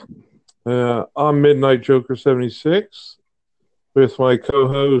I'm Midnight Joker 76 with my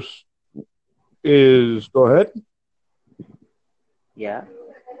co-host is go ahead. Yeah,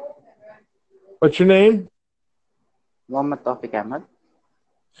 What's your name? Mohammed Tawfiq Ahmed,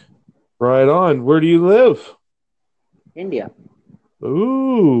 Right on. Where do you live? India.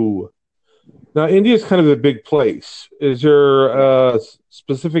 Ooh. Now India's kind of a big place. Is there Yeah. a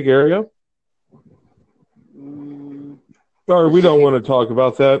specific area? Mm, Or we just a don't few. want to talk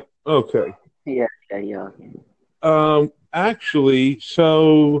about that. Okay. Yeah. Okay. Actually,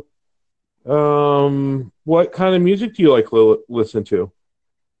 what kind of music do you like listen to?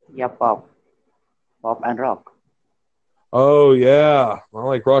 Yeah, pop and rock. Oh yeah, I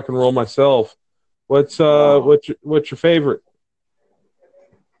like rock and roll myself. What's uh Wow. what's your, what's your favorite?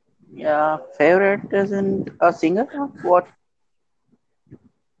 Yeah, favorite isn't a singer. What?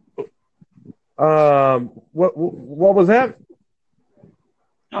 What was that?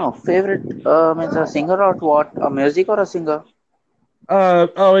 No, favorite means a singer or what? A music or a singer?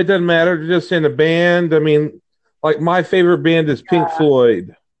 Oh, it doesn't matter. Just in a band. I mean, like my favorite band is Pink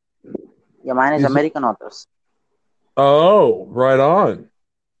Floyd. Yeah, mine is Is American authors. Oh, right on,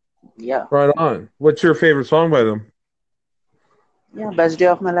 Yeah, right on. What's your favorite song by them? yeah, best day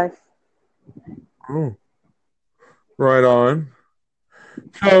of my life. Oh, right on.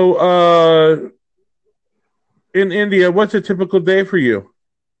 So, in India, what's a typical day for you?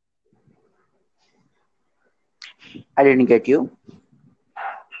 I didn't get you.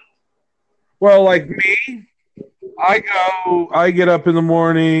 Well, like me, I get up in the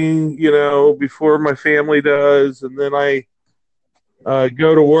morning, before my family does, and then I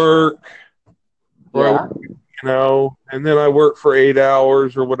go to work, or Yeah. and then I work for 8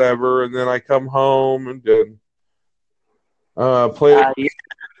 hours or whatever, and then I come home and then play,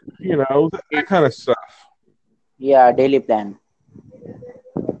 Yeah, that kind of stuff. yeah, daily plan.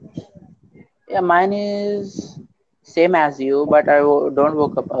 Yeah, mine is same as you, but don't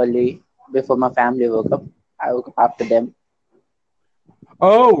woke up early before my family woke up. I woke up after them.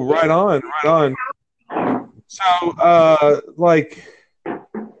 Oh, right on, right on. So, like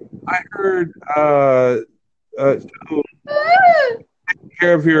I heard, so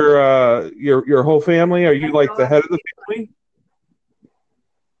care of your whole family. Are you like the head of the family?